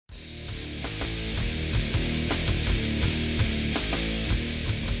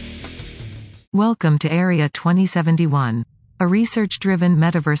Welcome to Area 2071, a research-driven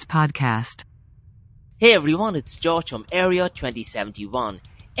metaverse podcast. Hey everyone, it's George from Area 2071.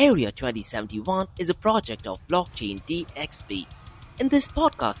 Area 2071 is a project of Blockchain DXB. In this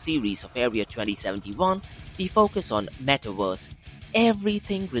podcast series of Area 2071, we focus on metaverse,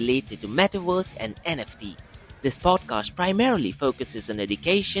 everything related to metaverse and NFT. This podcast primarily focuses on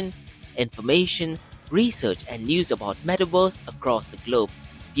education, information, research and news about metaverse across the globe.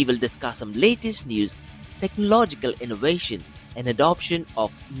 We will discuss some latest news, technological innovation, and adoption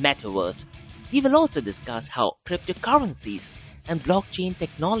of metaverse. We will also discuss how cryptocurrencies and blockchain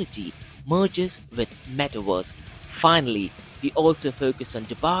technology merges with metaverse. Finally, we also focus on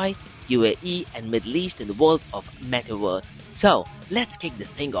Dubai, UAE, and Middle East in the world of metaverse. So, let's kick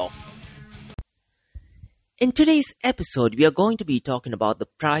this thing off. In today's episode, we are going to be talking about the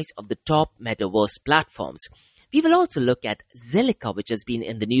price of the top metaverse platforms. We will also look at Zilliqa, which has been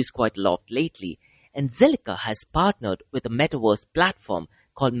in the news quite a lot lately. And Zilliqa has partnered with a metaverse platform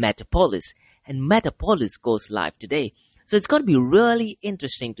called Metapolis. And Metapolis goes live today. So it's going to be really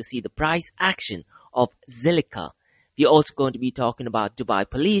interesting to see the price action of Zilliqa. We're also going to be talking about Dubai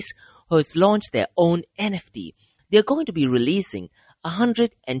Police, who has launched their own NFT. They're going to be releasing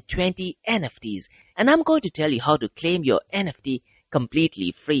 120 NFTs. And I'm going to tell you how to claim your NFT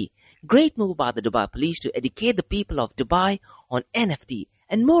completely free. Great move by the Dubai Police to educate the people of Dubai on NFT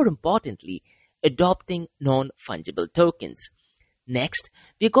and more importantly, adopting non-fungible tokens. Next,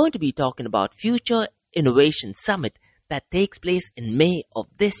 we're going to be talking about Future Innovation Summit that takes place in May of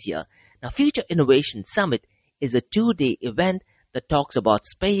this year. Now, Future Innovation Summit is a 2-day event that talks about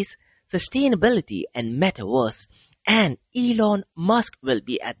space, sustainability, and metaverse. And Elon Musk will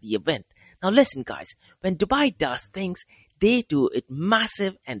be at the event. Now, listen, guys, when Dubai does things, they do it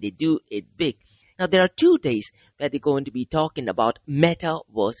massive and they do it big. Now, there are 2 days where they're going to be talking about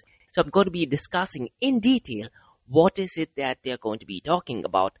metaverse. So I'm going to be discussing in detail what is it that they're going to be talking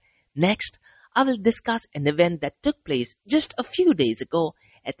about. Next, I will discuss an event that took place just a few days ago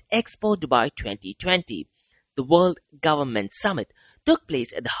at Expo Dubai 2020. The World Government Summit took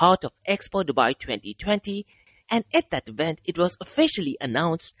place at the heart of Expo Dubai 2020, and at that event, it was officially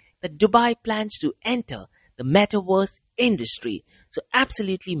announced that Dubai plans to enter the metaverse industry. So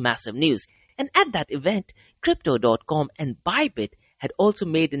absolutely massive news. And at that event, Crypto.com and Bybit had also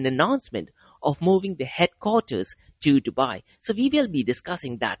made an announcement of moving the headquarters to Dubai. So we will be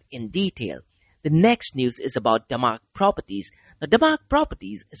discussing that in detail. The next news is about Damak Properties. Now, Damak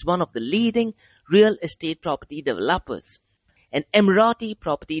Properties is one of the leading real estate property developers, an Emirati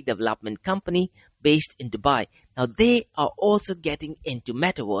property development company based in Dubai. Now, they are also getting into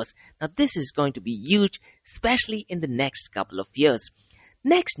metaverse. Now, this is going to be huge, especially in the next couple of years.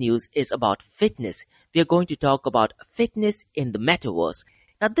 Next news is about fitness. We are going to talk about fitness in the metaverse.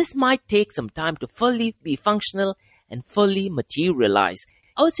 Now, this might take some time to fully be functional and fully materialize.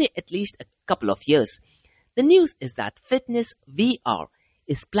 I would say at least a couple of years. The news is that Fitness VR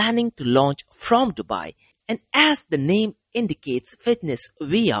is planning to launch from Dubai. And as the name indicates, Fitness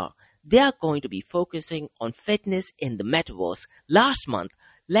VR, they are going to be focusing on fitness in the metaverse. Last month,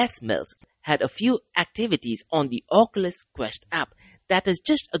 Les Mills had a few activities on the Oculus Quest app. That is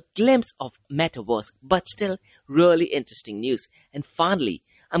just a glimpse of metaverse, but still really interesting news. And finally,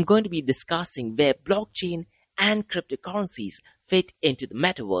 I'm going to be discussing where blockchain and cryptocurrencies fit into the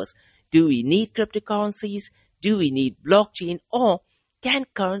metaverse. Do we need cryptocurrencies? Do we need blockchain? Or can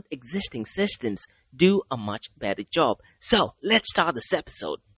current existing systems do a much better job? So let's start this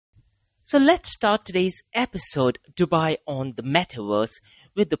episode. So let's start today's episode, Dubai on the metaverse,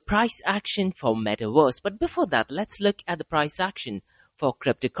 with the price action for metaverse. But before that, let's look at the price action for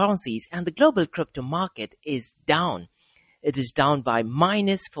cryptocurrencies. And the global crypto market is down. It is down by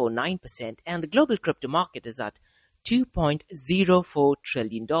minus 0.49%. And the global crypto market is at $2.04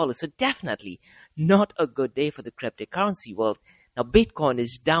 trillion. So definitely not a good day for the cryptocurrency world. Now, Bitcoin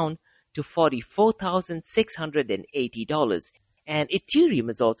is down to $44,680. And Ethereum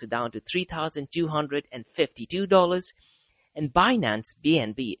is also down to $3,252. And Binance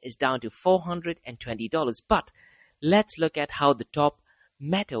BNB is down to $420. But let's look at how the top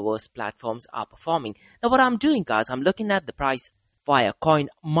metaverse platforms are performing. Now, what I'm doing, guys, I'm looking at the price via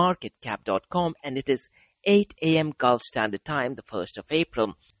coinmarketcap.com, and it is 8 a.m. Gulf Standard Time, the 1st of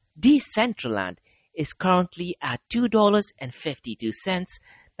April. Decentraland is currently at $2.52.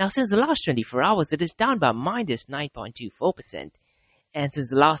 Now, since the last 24 hours, it is down by minus 9.24%. And since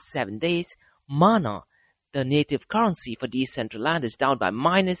the last 7 days, Mana, the native currency for Decentraland, is down by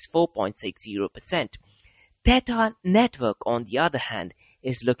minus 4.60%. Theta Network, on the other hand,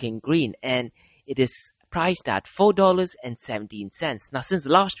 is looking green, and it is priced at $4.17. Now, since the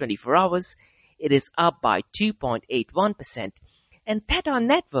last 24 hours, it is up by 2.81%. And Theta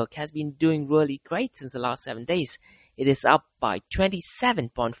Network has been doing really great since the last 7 days. It is up by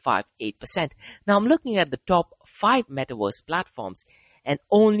 27.58%. Now I'm looking at the top 5 metaverse platforms, and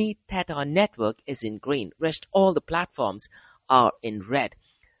only Theta Network is in green. Rest all the platforms are in red.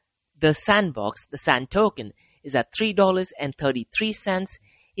 The Sandbox, the Sand token, is at $3.33.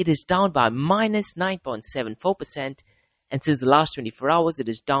 It is down by minus 9.74%, and since the last 24 hours, it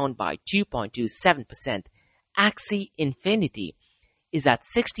is down by 2.27%. Axie Infinity is at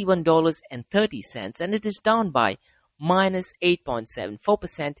 $61.30, and it is down by minus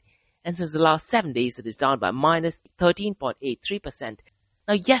 8.74%, and since the last 7 days, it is down by minus 13.83%.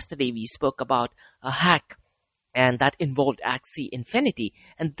 Now, yesterday we spoke about a hack, and that involved Axie Infinity,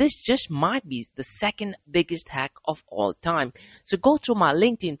 and this just might be the second biggest hack of all time. So go through my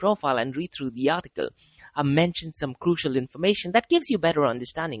LinkedIn profile and read through the article. I mentioned some crucial information that gives you a better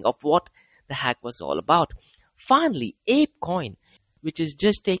understanding of what the hack was all about. Finally, ApeCoin, which has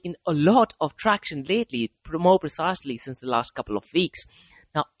just taken a lot of traction lately, more precisely since the last couple of weeks.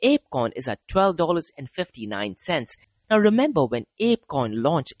 Now, ApeCoin is at $12.59. Now, remember when ApeCoin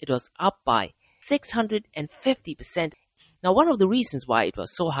launched, it was up by 650%. Now, one of the reasons why it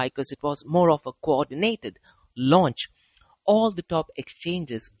was so high, because it was more of a coordinated launch. All the top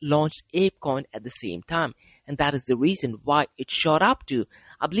exchanges launched ApeCoin at the same time, and that is the reason why it shot up to,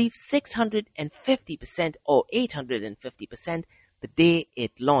 I believe, 650% or 850% the day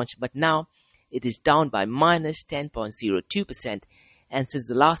it launched, but now it is down by minus 10.02%, and since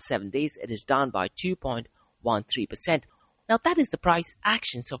the last 7 days, it is down by 2.13%. Now, that is the price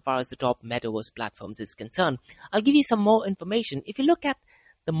action so far as the top metaverse platforms is concerned. I'll give you some more information. If you look at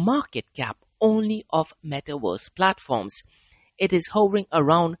the market cap only of metaverse platforms, it is hovering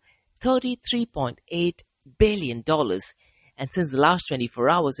around $33.8 billion. And since the last 24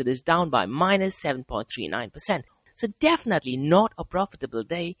 hours, it is down by minus 7.39%. So definitely not a profitable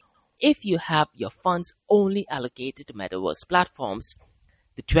day if you have your funds only allocated to metaverse platforms.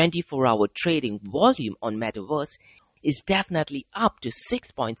 The 24-hour trading volume on metaverse is definitely up to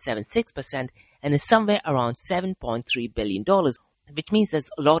 6.76% and is somewhere around $7.3 billion, which means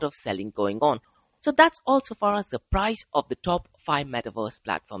there's a lot of selling going on. So that's also far as the price of the top 5 metaverse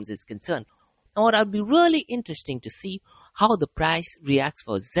platforms is concerned. Now, what would be really interesting to see how the price reacts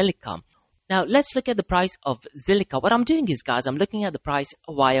for Zilliqa. Now, let's look at the price of Zilliqa. What I'm doing is, guys, I'm looking at the price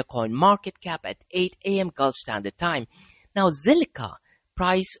via CoinMarketCap at 8 a.m. Gulf Standard Time. Now, Zilliqa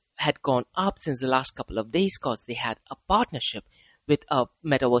price had gone up since the last couple of days because they had a partnership with a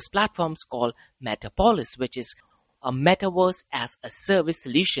metaverse platform called Metapolis, which is a metaverse as a service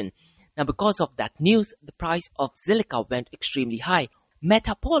solution. Now, because of that news, the price of Zilliqa went extremely high.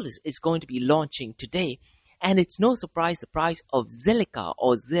 Metapolis is going to be launching today, and it's no surprise the price of Zilliqa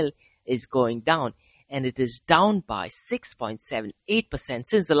or Zil is going down, and it is down by 6.78%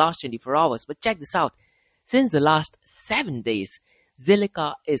 since the last 24 hours. But check this out. Since the last 7 days,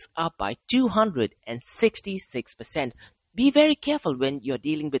 Zilliqa is up by 266%. Be very careful when you're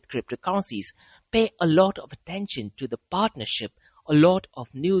dealing with cryptocurrencies. Pay a lot of attention to the partnership, a lot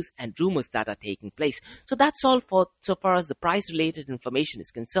of news and rumors that are taking place. So that's all for so far as the price-related information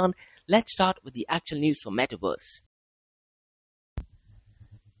is concerned. Let's start with the actual news for Metaverse.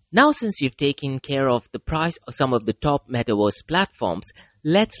 Now, since we've taken care of the price of some of the top Metaverse platforms,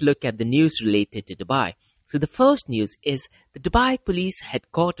 let's look at the news related to Dubai. So the first news is the Dubai Police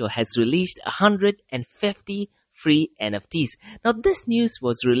Headquarters has released 150 free NFTs. Now, this news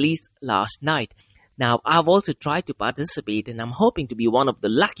was released last night. Now, I've also tried to participate, and I'm hoping to be one of the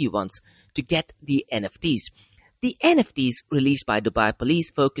lucky ones to get the NFTs. The NFTs released by Dubai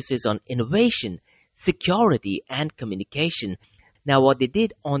Police focuses on innovation, security, and communication. Now, what they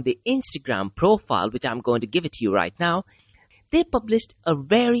did on the Instagram profile, which I'm going to give it to you right now, they published a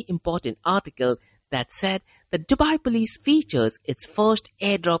very important article that said that Dubai Police features its first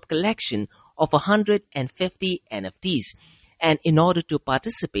airdrop collection of 150 NFTs. And in order to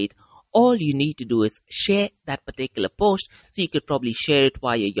participate, all you need to do is share that particular post. So you could probably share it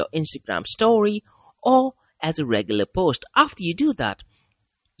via your Instagram story or as a regular post. After you do that,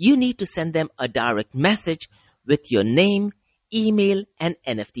 you need to send them a direct message with your name, email, and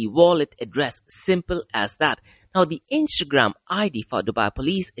NFT wallet address. Simple as that. Now, the Instagram ID for Dubai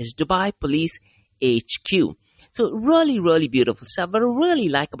Police is Dubai Police HQ. So really, really beautiful stuff. What I really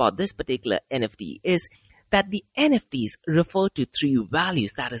like about this particular NFT is that the NFTs refer to 3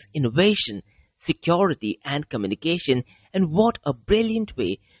 values, that is innovation, security, and communication. And what a brilliant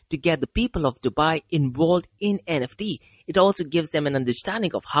way to get the people of Dubai involved in NFT. It also gives them an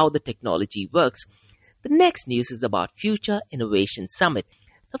understanding of how the technology works. The next news is about Future Innovation Summit.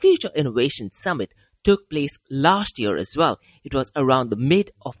 The Future Innovation Summit took place last year as well. It was around the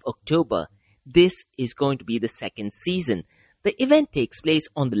mid of October. This is going to be the second season. The event takes place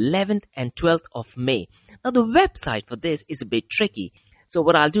on the 11th and 12th of May. Now, the website for this is a bit tricky. So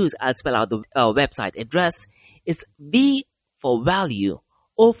what I'll do is I'll spell out the website address. It's V for value,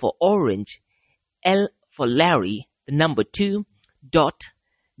 O for orange, L for Larry, the number 2, dot,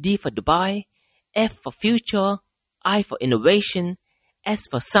 D for Dubai, F for future, I for innovation, S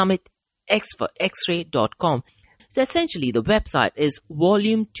for summit, X for x-ray.com. So essentially the website is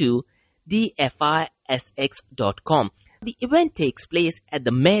volume 2 dfisx.com. The event takes place at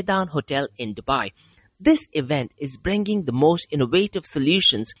the Maidan Hotel in Dubai. This event is bringing the most innovative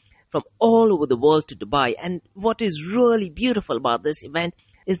solutions from all over the world to Dubai, and what is really beautiful about this event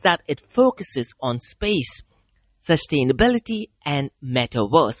is that it focuses on space, sustainability and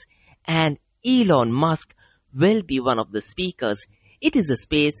metaverse, and Elon Musk will be one of the speakers. It is a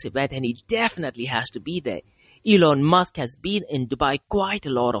space event and he definitely has to be there. Elon Musk has been in Dubai quite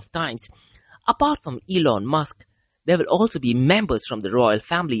a lot of times. Apart from Elon Musk, there will also be members from the royal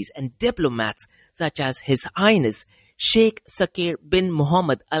families and diplomats such as His Highness Sheikh Sakir bin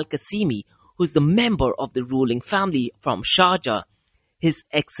Mohammed Al Qasimi, who is the member of the ruling family from Sharjah, His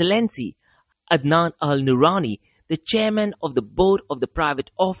Excellency Adnan Al Nurani, the chairman of the board of the private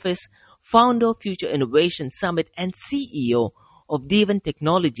office, founder of Future Innovation Summit and CEO of Devon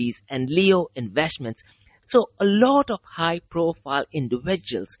Technologies and Leo Investments. So a lot of high-profile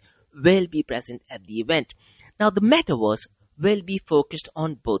individuals will be present at the event. Now the metaverse will be focused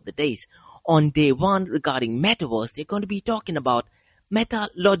on both the days. On day one, regarding metaverse, they're going to be talking about meta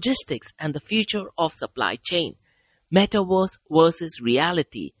logistics and the future of supply chain. Metaverse versus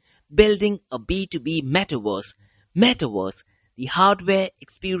reality, building a B2B metaverse. Metaverse, the hardware,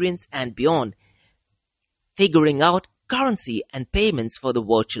 experience and beyond. Figuring out currency and payments for the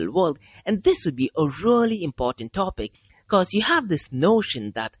virtual world. And this would be a really important topic because you have this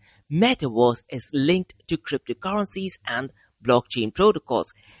notion that metaverse is linked to cryptocurrencies and blockchain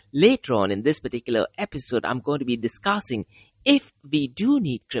protocols. Later on in this particular episode, I'm going to be discussing if we do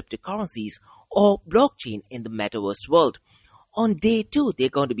need cryptocurrencies or blockchain in the metaverse world. On day 2, they're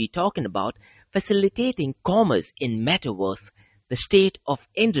going to be talking about facilitating commerce in metaverse, the state of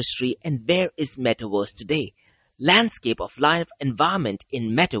industry and where is metaverse today, landscape of life environment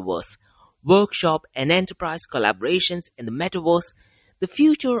in metaverse, workshop and enterprise collaborations in the metaverse, the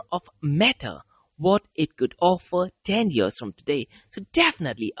future of Meta, what it could offer 10 years from today. So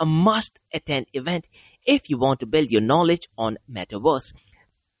definitely a must-attend event if you want to build your knowledge on metaverse.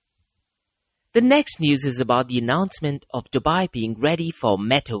 The next news is about the announcement of Dubai being ready for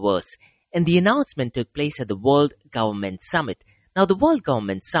metaverse, and the announcement took place at the World Government Summit. Now, the World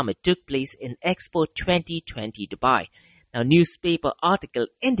Government Summit took place in Expo 2020 Dubai. Now, newspaper article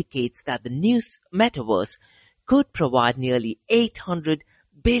indicates that the new metaverse could provide nearly $800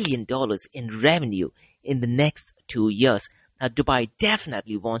 billion in revenue in the next 2 years. Now, Dubai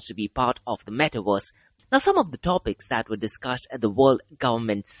definitely wants to be part of the metaverse. Now, some of the topics that were discussed at the World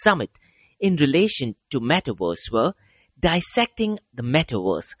Government Summit in relation to metaverse were dissecting the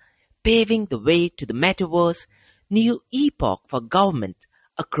metaverse, paving the way to the metaverse, new epoch for government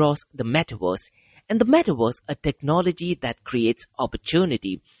across the metaverse, and the metaverse, a technology that creates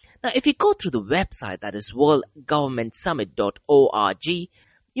opportunity. Now, if you go through the website, that is worldgovernmentsummit.org,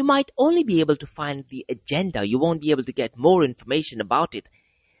 you might only be able to find the agenda. You won't be able to get more information about it.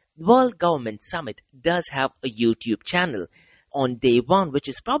 The World Government Summit does have a YouTube channel on day 1, which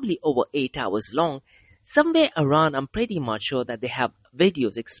is probably over 8 hours long. Somewhere around, I'm pretty much sure that they have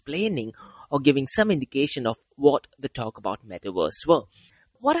videos explaining or giving some indication of what the talk about metaverse were.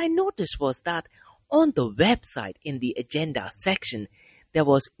 What I noticed was that on the website in the agenda section, there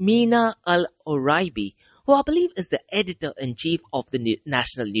was Mina Al-Oraibi, who I believe is the editor-in-chief of the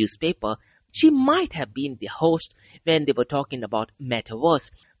national newspaper. She might have been the host when they were talking about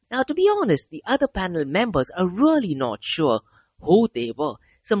metaverse. Now, to be honest, the other panel members are really not sure who they were.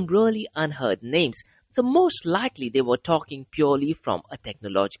 Some really unheard names. So most likely they were talking purely from a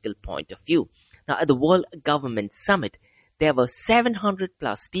technological point of view. Now, at the World Government Summit, there were 700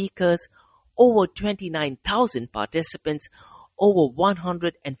 plus speakers, over 29,000 participants, over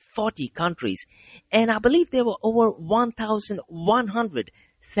 140 countries, and I believe there were over 1,100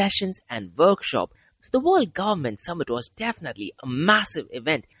 sessions and workshops. So the World Government Summit was definitely a massive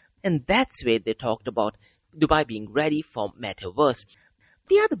event, and that's where they talked about Dubai being ready for metaverse.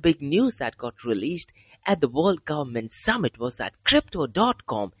 The other big news that got released at the World Government Summit was that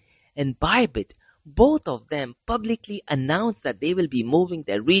Crypto.com and Bybit, both of them publicly announced that they will be moving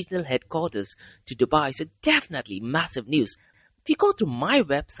their regional headquarters to Dubai. So definitely massive news. If you go to my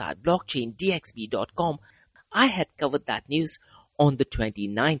website, blockchaindxb.com, I had covered that news on the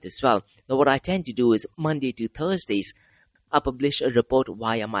 29th as well. Now, what I tend to do is Monday to Thursdays, I publish a report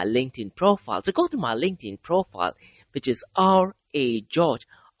via my LinkedIn profile. So go to my LinkedIn profile, which is R.A. George,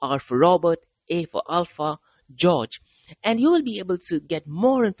 R for Robert, A for Alpha, George, and you will be able to get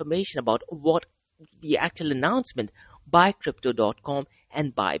more information about what the actual announcement by Crypto.com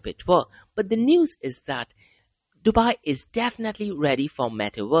and Bybit were. But the news is that Dubai is definitely ready for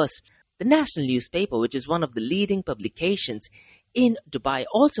Metaverse. The national newspaper, which is one of the leading publications in Dubai,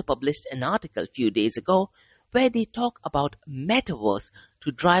 also published an article a few days ago where they talk about Metaverse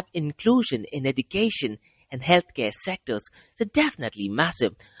to drive inclusion in education and healthcare sectors. So definitely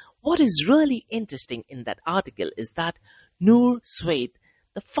massive. What is really interesting in that article is that Noor Swaid,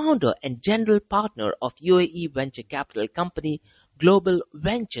 the founder and general partner of UAE venture capital company Global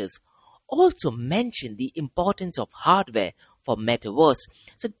Ventures, also mentioned the importance of hardware for Metaverse.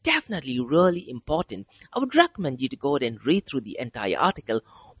 So definitely really important. I would recommend you to go ahead and read through the entire article.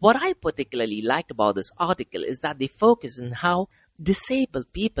 What I particularly liked about this article is that they focus on how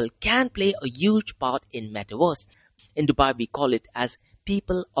disabled people can play a huge part in Metaverse. In Dubai, we call it as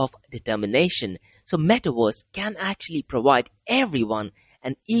people of determination. So Metaverse can actually provide everyone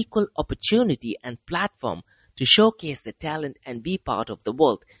an equal opportunity and platform to showcase their talent and be part of the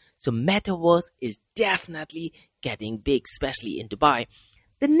world. So Metaverse is definitely getting big, especially in Dubai.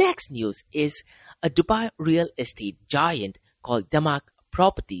 The next news is a Dubai real estate giant called Damac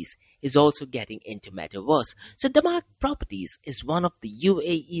Properties is also getting into Metaverse. So Damac Properties is one of the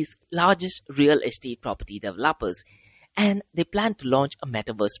UAE's largest real estate property developers, and they plan to launch a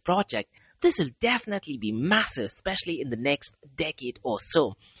Metaverse project. This will definitely be massive, especially in the next decade or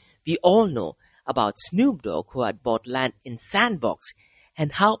so. We all know about Snoop Dogg, who had bought land in Sandbox,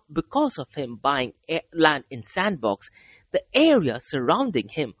 and how because of him buying land in Sandbox, the area surrounding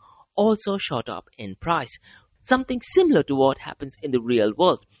him also shot up in price. Something similar to what happens in the real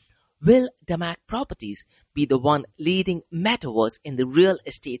world. Will Damac Properties be the one leading Metaverse in the real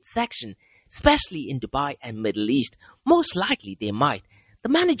estate section, especially in Dubai and Middle East? Most likely they might. The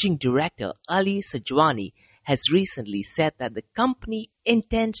managing director, Ali Sajwani, has recently said that the company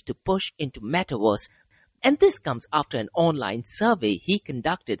intends to push into Metaverse, and this comes after an online survey he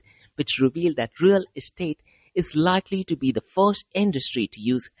conducted which revealed that real estate is likely to be the first industry to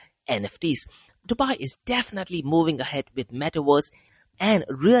use NFTs. Dubai is definitely moving ahead with Metaverse, and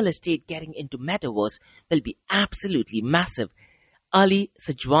real estate getting into Metaverse will be absolutely massive. Ali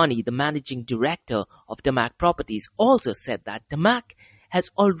Sajwani, the managing director of Damac Properties, also said that Damac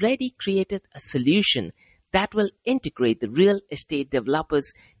has already created a solution that will integrate the real estate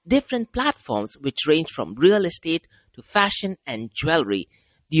developers' different platforms which range from real estate to fashion and jewelry.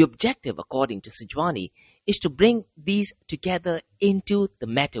 The objective, according to Sajwani, is to bring these together into the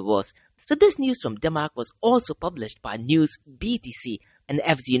Metaverse. So this news from Damac was also published by News BTC, and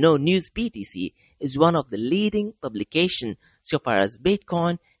as you know, News BTC is one of the leading publications so far as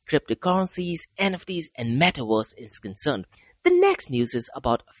Bitcoin, cryptocurrencies, NFTs, and Metaverse is concerned. The next news is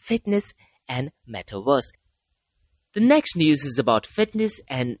about fitness and Metaverse. The next news is about fitness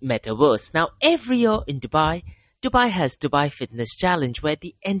and Metaverse. Now, every year in Dubai has Dubai Fitness Challenge, where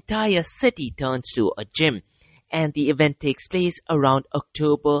the entire city turns to a gym, and the event takes place around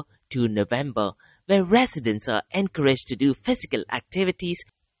October to November, where residents are encouraged to do physical activities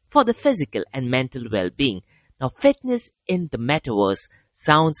for the physical and mental well-being. Now, fitness in the Metaverse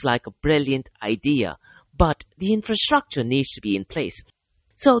sounds like a brilliant idea, but the infrastructure needs to be in place.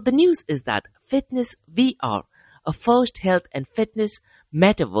 So the news is that Fitness VR, a first health and fitness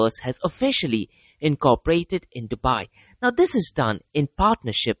metaverse, has officially incorporated in Dubai. Now, this is done in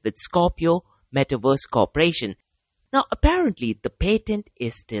partnership with Scorpio Metaverse Corporation. Now, apparently, the patent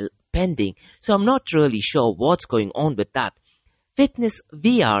is still pending, so I'm not really sure what's going on with that. Fitness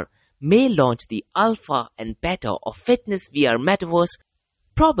VR may launch the alpha and beta of Fitness VR Metaverse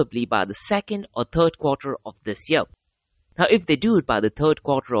probably by the second or third quarter of this year. Now, if they do it by the third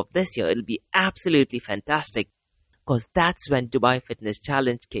quarter of this year, it'll be absolutely fantastic, because that's when Dubai Fitness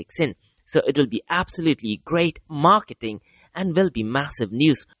Challenge kicks in. So it will be absolutely great marketing and will be massive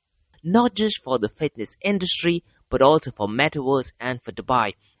news, not just for the fitness industry, but also for Metaverse and for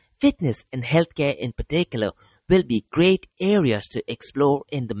Dubai. Fitness and healthcare in particular will be great areas to explore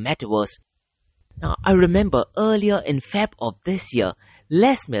in the Metaverse. Now, I remember earlier in Feb of this year,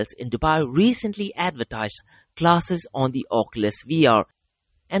 Les Mills in Dubai recently advertised classes on the Oculus VR,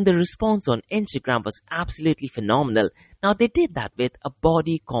 and the response on Instagram was absolutely phenomenal. Now, they did that with a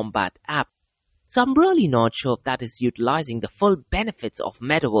body combat app. So I'm really not sure if that is utilizing the full benefits of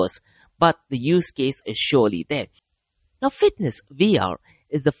Metaverse, but the use case is surely there. Now, Fitness VR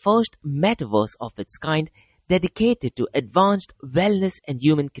is the first metaverse of its kind dedicated to advanced wellness and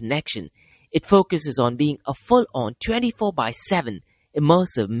human connection. It focuses on being a full-on 24 by 7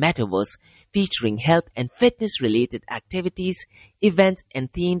 immersive metaverse featuring health and fitness-related activities, events,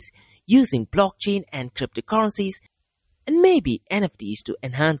 and themes using blockchain and cryptocurrencies, and maybe NFTs to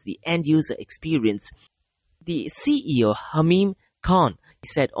enhance the end-user experience. The CEO, Hamim Khan,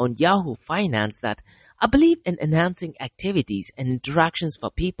 said on Yahoo Finance that, "I believe in enhancing activities and interactions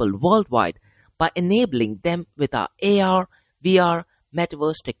for people worldwide by enabling them with our AR, VR,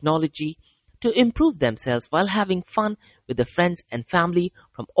 metaverse technology to improve themselves while having fun with their friends and family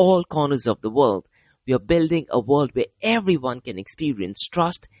from all corners of the world. We are building a world where everyone can experience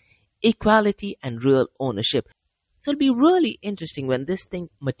trust, equality, and real ownership." So it'll be really interesting when this thing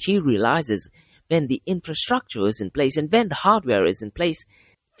materializes, when the infrastructure is in place and when the hardware is in place.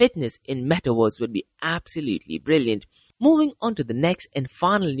 Fitness in metaverse would be absolutely brilliant. Moving on to the next and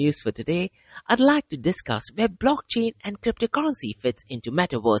final news for today, I'd like to discuss where blockchain and cryptocurrency fits into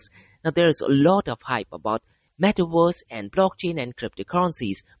metaverse. Now, there is a lot of hype about metaverse and blockchain and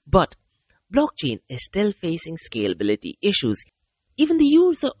cryptocurrencies, but blockchain is still facing scalability issues. Even the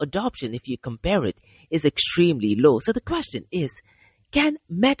user adoption, if you compare it, is extremely low. So the question is, can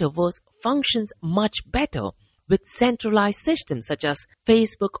metaverse functions much better with centralized systems such as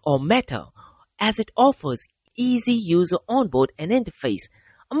Facebook or Meta, as it offers easy user onboard and interface,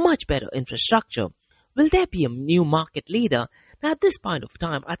 a much better infrastructure? Will there be a new market leader? Now, at this point of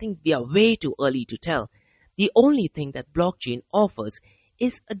time, I think we are way too early to tell. The only thing that blockchain offers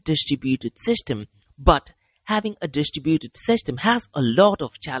is a distributed system, but having a distributed system has a lot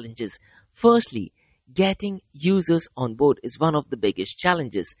of challenges. Firstly, getting users on board is one of the biggest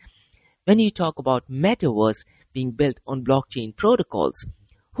challenges. When you talk about metaverse being built on blockchain protocols,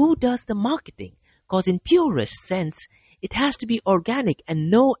 who does the marketing? Because in purest sense, it has to be organic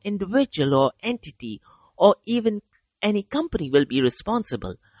and no individual or entity or even any company will be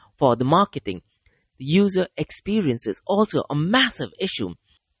responsible for the marketing. The user experience is also a massive issue.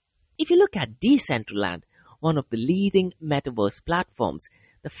 If you look at Decentraland, one of the leading metaverse platforms,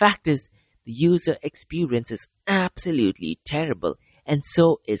 the fact is the user experience is absolutely terrible, and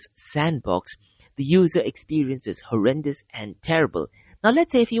so is Sandbox. The user experience is horrendous and terrible. Now,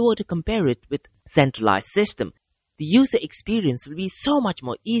 let's say if you were to compare it with centralized system, the user experience will be so much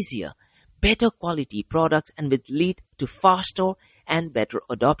more easier, better quality products, and will lead to faster and better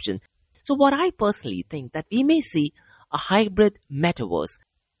adoption. So what I personally think that we may see a hybrid metaverse,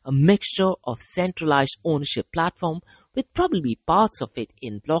 a mixture of centralized ownership platform with probably parts of it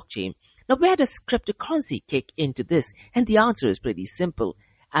in blockchain. Now, where does cryptocurrency kick into this? And the answer is pretty simple.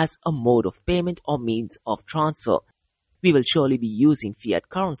 As a mode of payment or means of transfer, we will surely be using fiat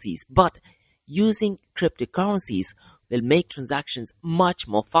currencies, but using cryptocurrencies will make transactions much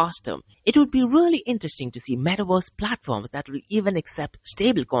more faster. It would be really interesting to see metaverse platforms that will even accept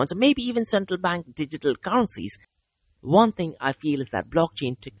stablecoins or maybe even central bank digital currencies. One thing I feel is that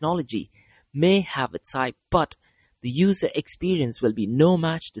blockchain technology may have its hype, but the user experience will be no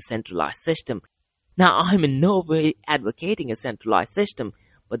match to centralized system. Now, I'm in no way advocating a centralized system,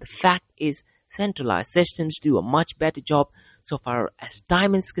 but the fact is centralized systems do a much better job so far as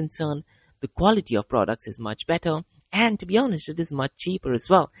time is concerned. The quality of products is much better, and to be honest, it is much cheaper as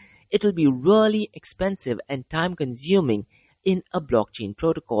well. It will be really expensive and time consuming in a blockchain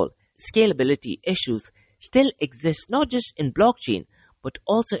protocol. Scalability issues still exist not just in blockchain but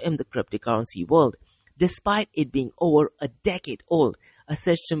also in the cryptocurrency world. Despite it being over a decade old, a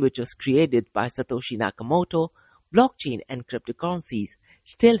system which was created by Satoshi Nakamoto, blockchain and cryptocurrencies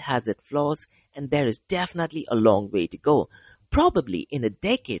still has its flaws, and there is definitely a long way to go. Probably in a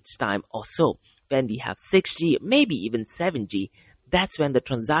decade's time or so, when we have 6G, maybe even 7G, that's when the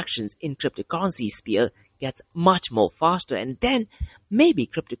transactions in cryptocurrency sphere gets much more faster, and then maybe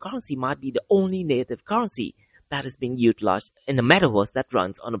cryptocurrency might be the only native currency that is being utilized in a metaverse that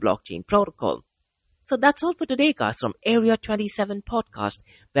runs on a blockchain protocol. So that's all for today, guys, from Area 27 podcast,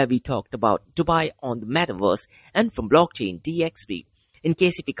 where we talked about Dubai on the metaverse, and from Blockchain DXB. In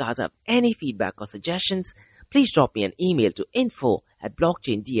case if you guys have any feedback or suggestions, please drop me an email to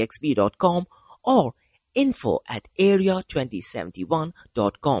info@blockchaindxb.com or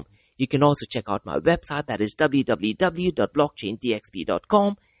info@area2071.com. You can also check out my website, that is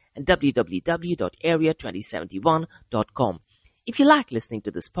www.blockchaindxb.com and www.area2071.com. If you like listening to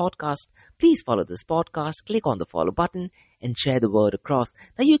this podcast, please follow this podcast, click on the follow button, and share the word across.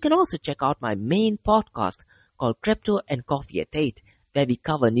 Now, you can also check out my main podcast called Crypto and Coffee at 8, where we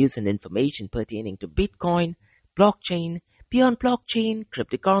cover news and information pertaining to Bitcoin, blockchain, beyond blockchain,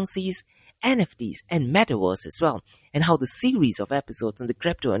 cryptocurrencies, NFTs, and metaverse as well, and how the series of episodes on the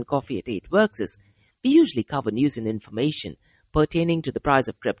Crypto and Coffee at 8 works is we usually cover news and information pertaining to the price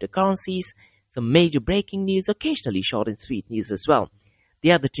of cryptocurrencies, some major breaking news, occasionally short and sweet news as well.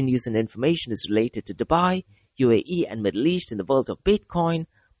 The other two news and information is related to Dubai, UAE, and Middle East in the world of Bitcoin,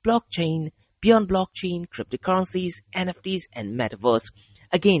 blockchain, beyond blockchain, cryptocurrencies, NFTs, and metaverse.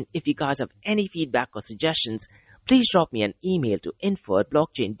 Again, if you guys have any feedback or suggestions, please drop me an email to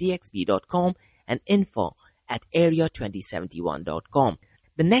info@blockchaindxb.com and info@area2071.com.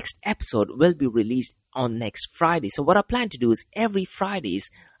 The next episode will be released on next Friday. So what I plan to do is every Fridays,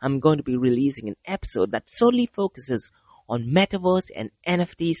 I'm going to be releasing an episode that solely focuses on metaverse and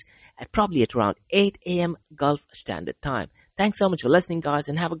NFTs probably at around 8 a.m. Gulf Standard Time. Thanks so much for listening, guys,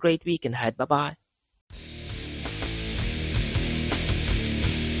 and have a great weekend ahead. Bye-bye.